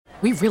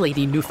We really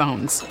need new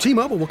phones.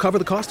 T-Mobile will cover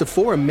the cost of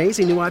 4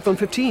 amazing new iPhone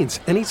 15s,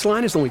 and each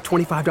line is only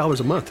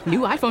 $25 a month. New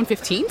iPhone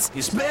 15s?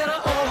 It's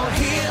better over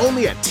here.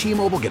 Only at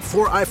T-Mobile, get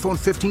 4 iPhone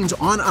 15s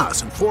on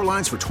us and 4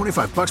 lines for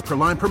 $25 per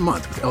line per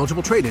month with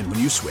eligible trade-in when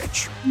you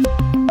switch.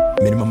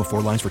 Minimum of 4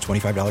 lines for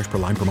 $25 per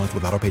line per month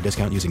with autopay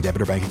discount using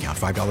debit or bank account.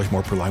 $5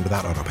 more per line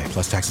without autopay,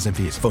 plus taxes and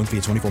fees. Phone fee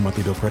at 24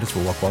 monthly bill credits for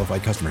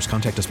well-qualified customers.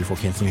 Contact us before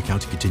canceling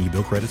account to continue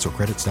bill credits or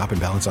credit stop and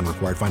balance on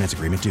required finance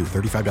agreement due.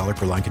 $35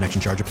 per line connection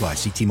charge applies.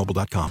 See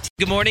T-Mobile.com.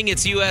 Good morning.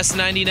 It's US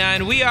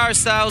 99. We are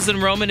Styles and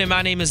Roman, and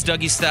my name is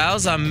Dougie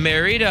Styles. I'm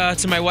married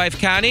to my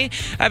wife, Connie.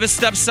 I have a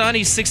stepson.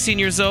 He's 16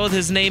 years old.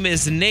 His name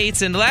is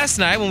Nate. And last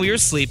night when we were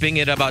sleeping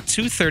at about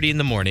 2:30 in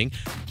the morning,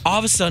 all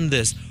of a sudden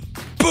this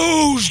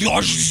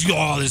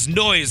this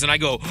noise, and I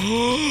go,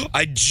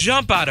 I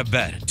jump out of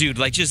bed, dude,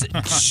 like just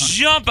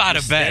jump out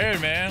of bed,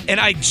 scared, man. And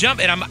I jump,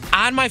 and I'm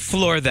on my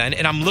floor then,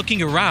 and I'm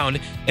looking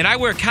around, and I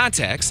wear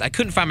contacts. I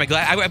couldn't find my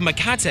glass. I have my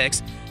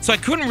contacts, so I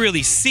couldn't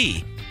really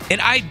see. And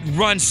I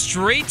run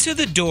straight to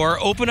the door,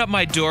 open up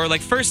my door.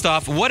 Like, first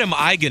off, what am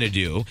I going to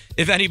do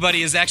if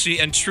anybody is actually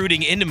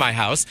intruding into my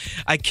house?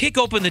 I kick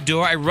open the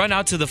door. I run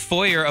out to the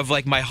foyer of,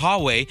 like, my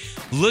hallway,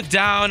 look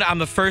down on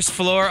the first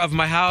floor of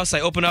my house. I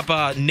open up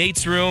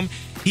Nate's room.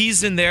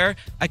 He's in there.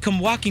 I come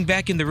walking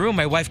back in the room.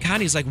 My wife,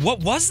 Connie's like,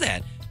 what was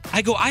that?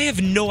 I go, I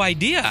have no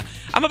idea.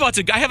 I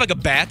have like a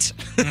bat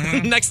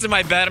next to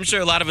my bed. I'm sure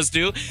a lot of us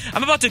do.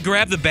 I'm about to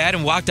grab the bat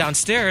and walk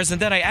downstairs.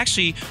 And then I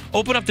actually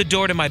open up the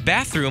door to my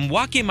bathroom,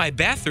 walk in my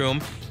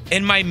bathroom,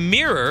 and my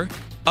mirror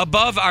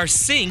above our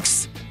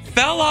sinks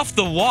fell off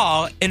the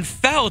wall and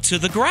fell to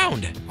the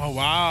ground. Oh,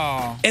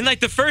 wow. And like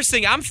the first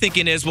thing I'm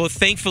thinking is, well,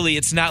 thankfully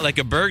it's not like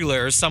a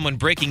burglar or someone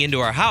breaking into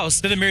our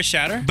house. Did the mirror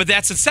shatter? But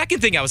that's the second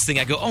thing I was thinking.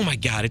 I go, oh my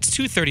God, it's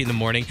 2:30 in the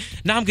morning.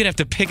 Now I'm going to have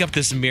to pick up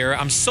this mirror.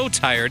 I'm so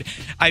tired.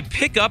 I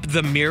pick up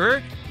the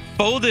mirror,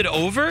 fold it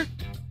over.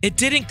 It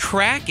didn't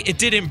crack. It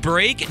didn't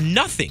break.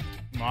 Nothing.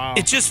 Wow.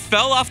 It just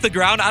fell off the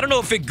ground. I don't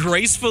know if it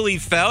gracefully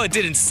fell. It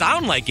didn't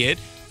sound like it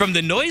from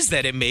the noise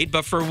that it made.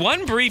 But for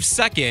one brief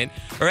second,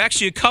 or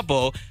actually a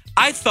couple,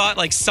 I thought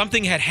like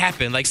something had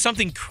happened, like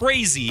something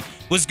crazy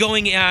was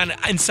going on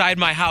inside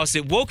my house.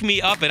 It woke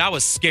me up and I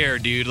was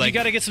scared, dude. Like, you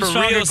gotta get some for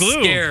stronger real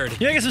glue. Scared.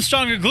 You gotta get some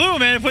stronger glue,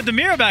 man, and put the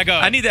mirror back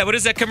up. I need that. What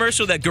is that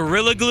commercial? That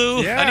Gorilla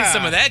Glue? Yeah. I need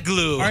some of that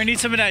glue. Or I need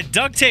some of that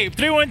duct tape.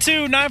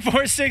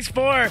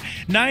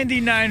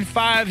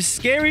 312-946-4995.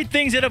 Scary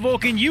things that have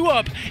woken you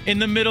up in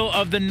the middle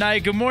of the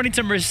night. Good morning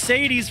to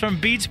Mercedes from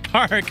Beach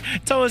Park.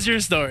 Tell us your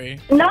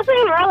story.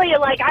 Nothing really.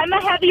 Like, I'm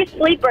a heavy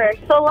sleeper.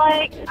 So,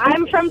 like,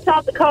 I'm from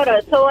South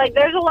Dakota. So, like,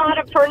 there's a lot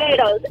of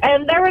tornadoes.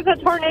 And there was a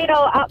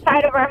tornado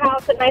outside of our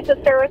house, and my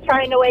sister was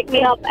trying to wake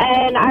me up,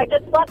 and I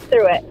just slept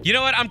through it. You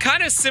know what? I'm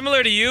kind of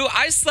similar to you.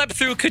 I slept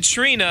through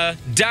Katrina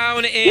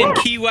down in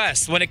Key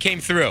West when it came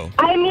through.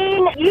 I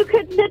mean, you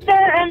could sit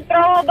there and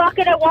throw a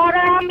bucket of water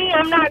on me.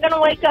 I'm not going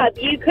to wake up.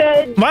 You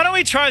could... Why don't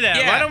we try that?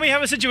 Yeah. Why don't we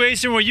have a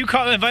situation where you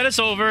invite us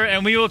over,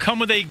 and we will come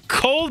with a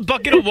cold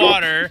bucket of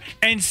water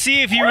and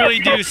see if you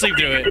really do sleep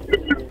through it?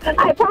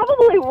 I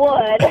probably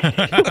would.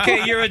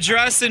 Okay, your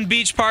address in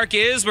Beach Park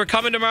is? We're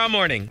coming tomorrow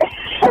morning.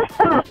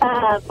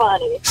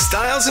 Funny.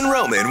 Styles and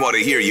Roman want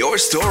to hear your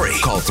story.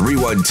 Call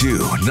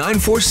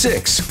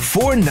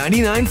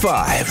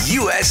 312-946-4995.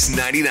 US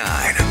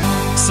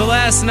 99. So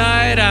last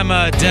night, I'm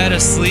dead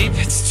asleep.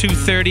 It's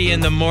 2:30 in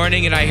the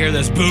morning, and I hear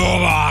this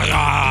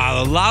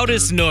the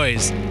loudest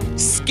noise.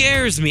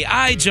 Scares me.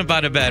 I jump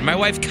out of bed. My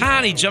wife,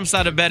 Connie, jumps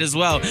out of bed as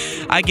well.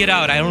 I get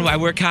out. I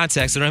wear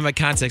contacts. I don't have my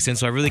contacts in,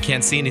 so I really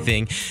can't see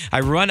anything. I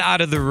run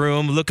out of the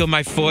room, look at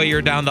my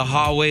foyer down the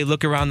hallway,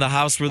 look around the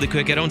house really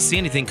quick. I don't see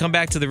anything. Come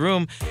back to the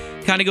room.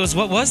 Connie goes,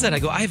 what was that? I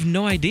go, I have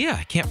no idea.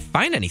 I can't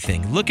find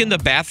anything. Look in the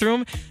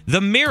bathroom. The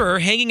mirror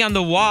hanging on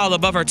the wall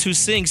above our two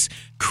sinks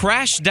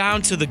crashed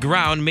down to the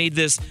ground, made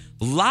this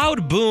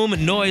loud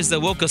boom noise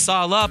that woke us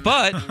all up.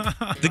 But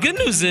the good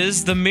news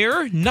is the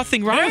mirror,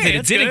 nothing wrong with it.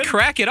 It didn't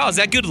crack at all. Is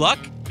that good luck?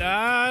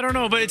 I don't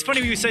know, but it's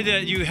funny when you say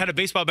that you had a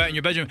baseball bat in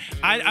your bedroom.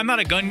 I'm not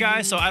a gun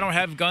guy, so I don't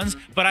have guns,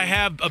 but I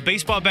have a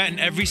baseball bat in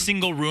every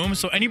single room.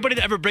 So anybody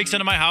that ever breaks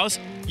into my house,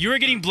 you're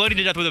getting bloodied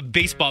to death with a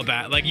baseball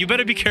bat. Like, you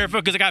better be careful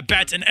because I got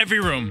bats in every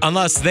room.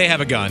 Unless they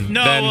have a gun.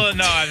 No, they're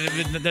not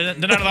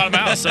allowed in my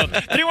house. So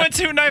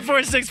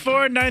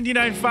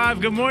 312-946-4995.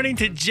 Good morning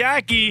to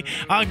Jackie.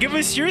 Give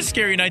us your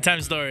scary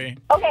nighttime story.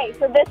 Okay,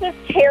 so this is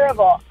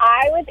terrible.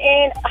 I was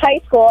in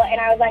high school,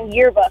 and I was on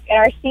yearbook. And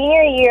our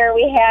senior year,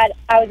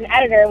 I was an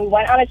editor, and we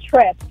went on a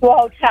trip to a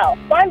hotel.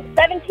 So I'm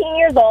 17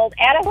 years old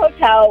at a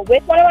hotel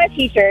with one of my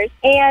teachers,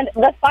 and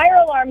the fire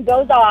alarm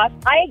goes off.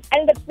 I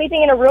ended up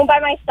sleeping in a room by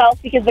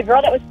myself because the girl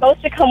that was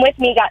supposed to come with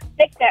me got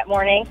sick that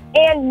morning,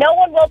 and no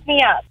one woke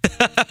me up.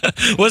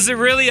 Was it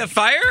really a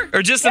fire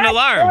or just an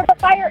alarm? There was a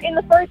fire on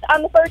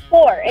the first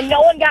floor, and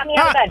no one got me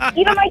out of bed.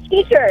 Even my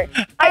teacher.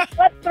 I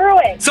slept through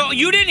it. So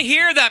you didn't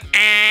hear that?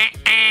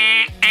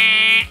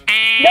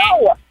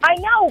 No, I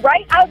know,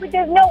 right? I was like,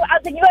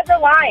 you guys are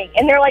lying.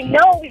 And they're like,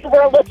 no, we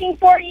were looking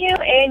for you,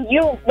 and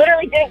you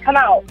literally didn't come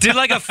out. Did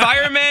like a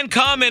fireman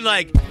come and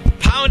like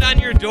pound on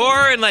your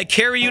door and like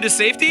carry you to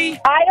safety?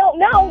 I don't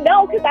know. No,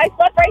 because I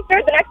slept right through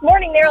it. The next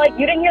morning, they were like,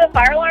 you didn't hear the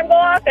fire alarm go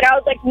off? And I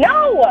was like,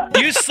 no.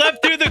 You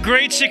slept through the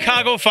Great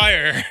Chicago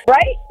Fire.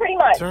 Right? Pretty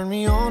much. Turn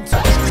me on.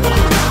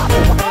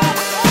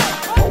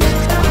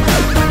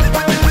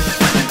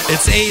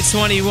 It's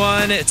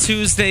 8:21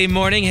 Tuesday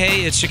morning.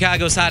 Hey, it's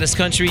Chicago's hottest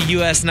country,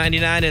 US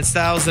 99 and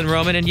Styles and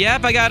Roman. And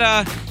yep, I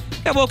got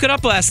woken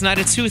up last night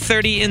at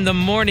 2:30 in the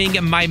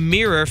morning. My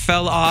mirror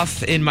fell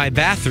off in my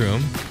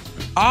bathroom.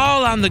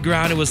 All on the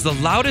ground. It was the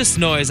loudest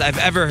noise I've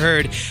ever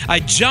heard. I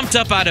jumped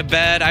up out of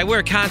bed. I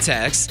wear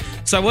contacts,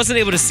 so I wasn't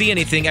able to see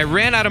anything. I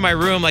ran out of my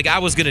room like I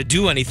was going to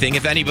do anything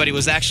if anybody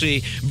was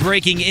actually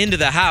breaking into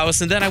the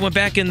house. And then I went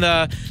back in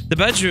the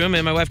bedroom,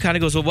 and my wife kind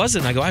of goes, what was it?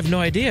 And I go, I have no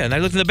idea. And I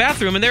looked in the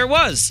bathroom, and there it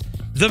was.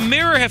 The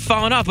mirror had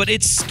fallen off, but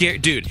it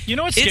scared, dude. You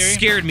know what's it scary? It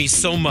scared me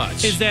so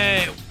much. Is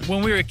that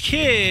when we were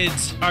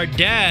kids, our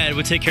dad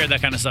would take care of that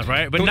kind of stuff,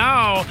 right? But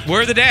now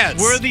we're the dads.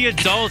 We're the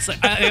adults.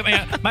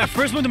 I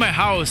first moved to my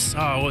house,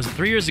 what was it,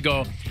 3 years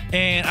ago?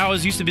 And I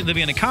was used to be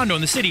living in a condo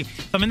in the city.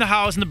 So I'm in the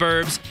house in the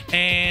burbs,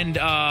 and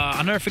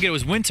I'll never forget, it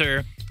was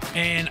winter.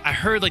 And I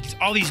heard like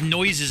all these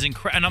noises and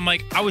I'm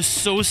like, I was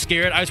so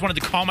scared. I just wanted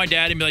to call my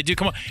dad and be like, dude,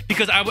 come on,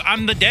 because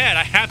I'm the dad.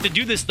 I have to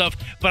do this stuff.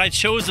 But I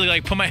chose to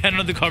like put my head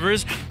under the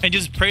covers and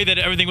just pray that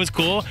everything was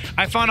cool.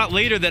 I found out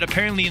later that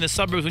apparently in the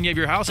suburbs, when you have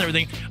your house and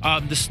everything,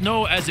 the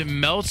snow as it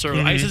melts or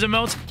ice as it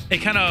melts, it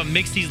kind of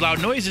makes these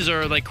loud noises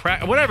or like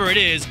crack, whatever it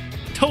is.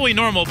 Totally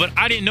normal, but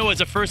I didn't know as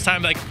a first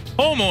time like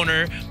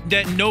homeowner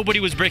that nobody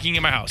was breaking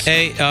in my house.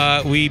 Hey,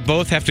 we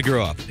both have to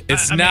grow up.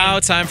 It's now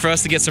time for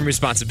us to get some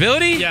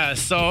responsibility. Yeah,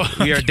 so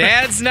we are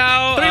dads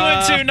now.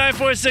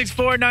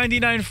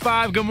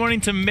 312-946-4995. Good morning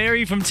to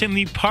Mary from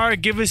Tinley Park.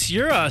 Give us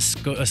your a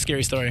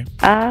scary story.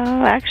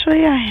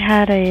 Actually,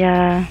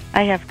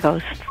 I have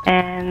ghosts,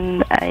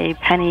 and a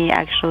penny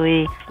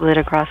actually slid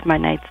across my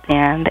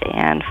nightstand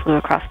and flew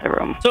across the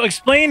room. So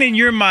explain in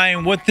your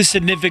mind what the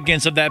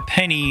significance of that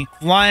penny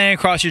flying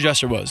across your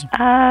dresser was.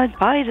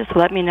 Probably just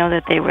let me know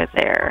that they were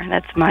there.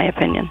 That's my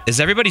opinion. Is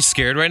everybody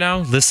scared right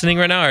now? Listening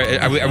right now?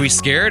 Are we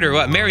scared or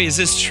what? Mary, is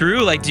this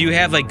true? Like, do you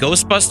have like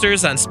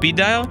Ghostbusters on speed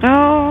dial?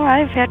 No,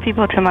 I've had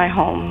people to my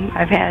home.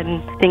 I've had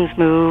things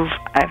move.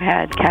 I've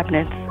had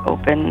cabinets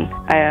open.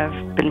 I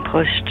have been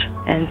pushed,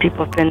 and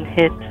people have been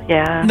hit.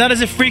 Yeah. Now,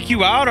 does it freak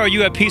you out, or are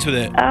you at peace with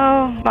it?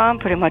 Oh, I'm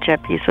pretty much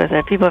at peace with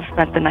it. People have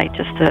spent the night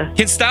just to...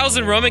 Can Styles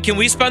and Roman, can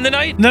we spend the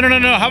night? No.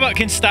 How about,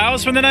 can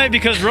Styles spend the night?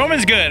 Because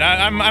Roman's good.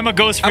 I'm a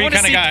ghost freak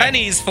kind of guy. I want to see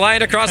pennies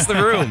flying across the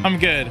room. I'm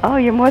good. Oh,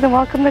 you're more than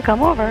welcome to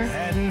come over.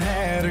 Hadn't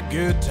had a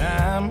good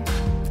time.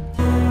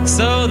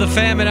 So the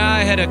fam and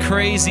I had a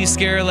crazy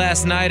scare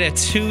last night at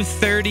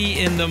 2:30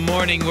 in the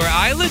morning where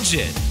I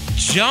legit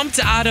jumped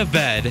out of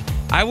bed.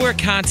 I wear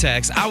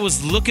contacts. I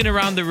was looking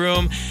around the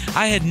room.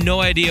 I had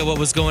no idea what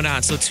was going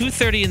on. So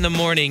 2:30 in the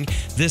morning,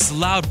 this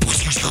loud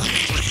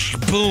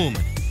boom.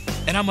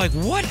 And I'm like,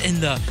 what in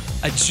the...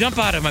 I jump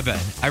out of my bed.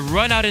 I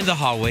run out into the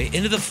hallway,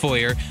 into the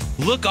foyer,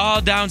 look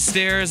all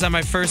downstairs on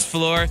my first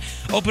floor,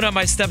 open up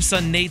my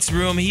stepson Nate's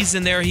room. He's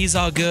in there. He's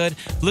all good.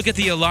 Look at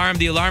the alarm.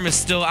 The alarm is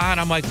still on.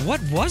 I'm like,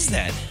 what was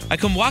that? I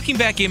come walking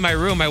back in my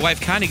room. My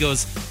wife kind of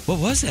goes, what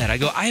was that? I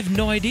go, I have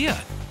no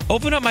idea.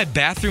 Open up my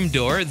bathroom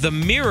door. The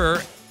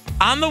mirror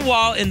on the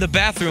wall in the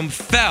bathroom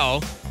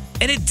fell.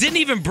 And it didn't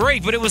even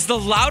break, but it was the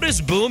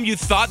loudest boom. You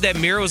thought that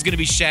mirror was going to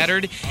be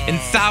shattered in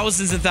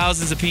thousands and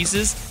thousands of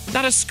pieces.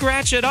 Not a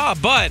scratch at all.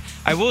 But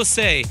I will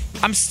say,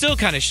 I'm still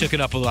kind of shooken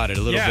up about it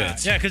a little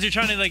bit. Yeah, because you're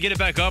trying to like get it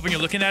back up and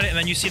you're looking at it, and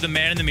then you see the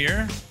man in the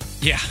mirre.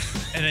 Yeah.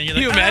 And then you're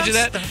like, you imagine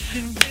that?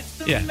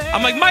 Yeah.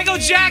 I'm like, Michael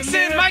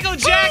Jackson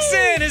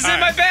is in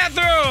my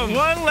bathroom.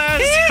 One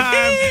last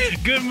time.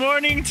 Good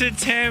morning to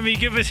Tammy.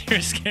 Give us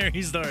your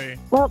scary story.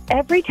 Well,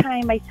 every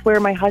time I swear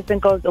my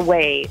husband goes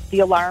away, the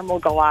alarm will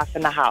go off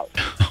in the house.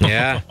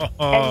 Yeah.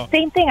 And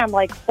same thing, I'm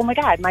like, oh my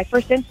God, my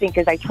first instinct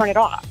is I turn it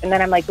off. And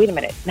then I'm like, wait a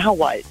minute, now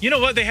what? You know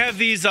what? They have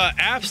these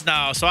apps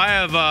now. So I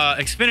have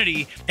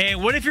Xfinity.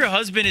 And what if your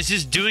husband is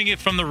just doing it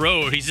from the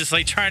road? He's just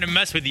like trying to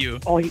mess with you.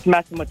 Oh, he's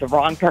messing with the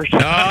wrong person.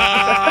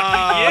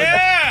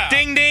 Yeah.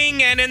 Ding, ding.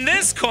 And in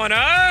this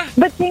corner.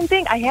 But same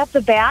thing, I have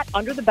the bat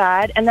under the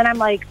bed. And then I'm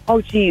like, oh,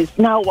 geez,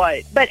 now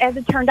what? But as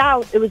it turned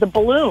out, it was a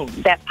balloon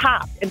that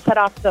popped and set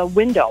off the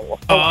window.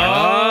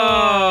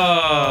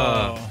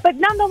 Oh. But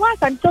nonetheless,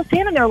 I'm still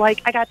standing there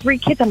like, I got 3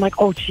 kids. I'm like,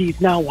 oh,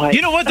 geez, now what?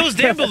 You know what? Those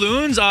damn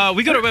balloons,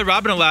 we go to Red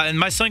Robin a lot, and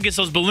my son gets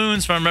those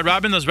balloons from Red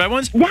Robin, those red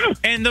ones. Yes.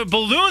 And the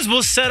balloons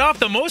will set off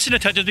the motion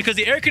detectors because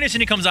the air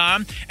conditioning comes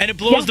on, and it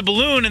blows the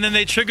balloon, and then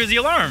they triggers the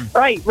alarm.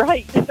 Right. All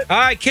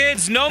right,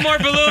 kids, no more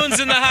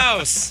balloons in the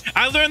house.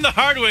 I learned the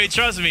hard way,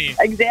 trust me.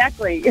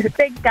 Exactly.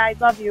 Thanks,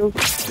 guys. Love you.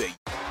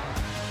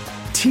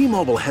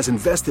 T-Mobile has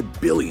invested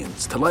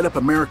billions to light up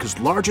America's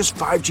largest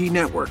 5G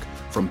network,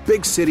 from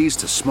big cities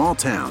to small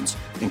towns,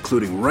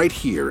 including right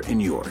here in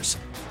yours.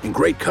 And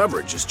great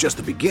coverage is just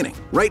the beginning.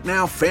 Right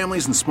now,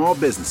 families and small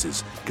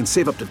businesses can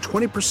save up to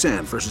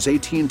 20% versus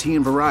AT&T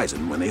and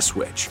Verizon when they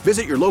switch.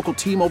 Visit your local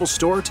T-Mobile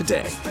store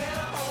today.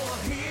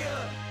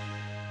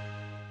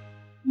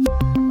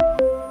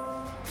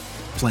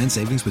 Plan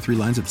savings with 3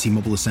 lines of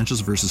T-Mobile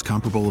Essentials versus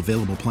comparable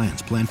available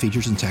plans. Plan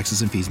features and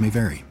taxes and fees may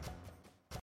vary.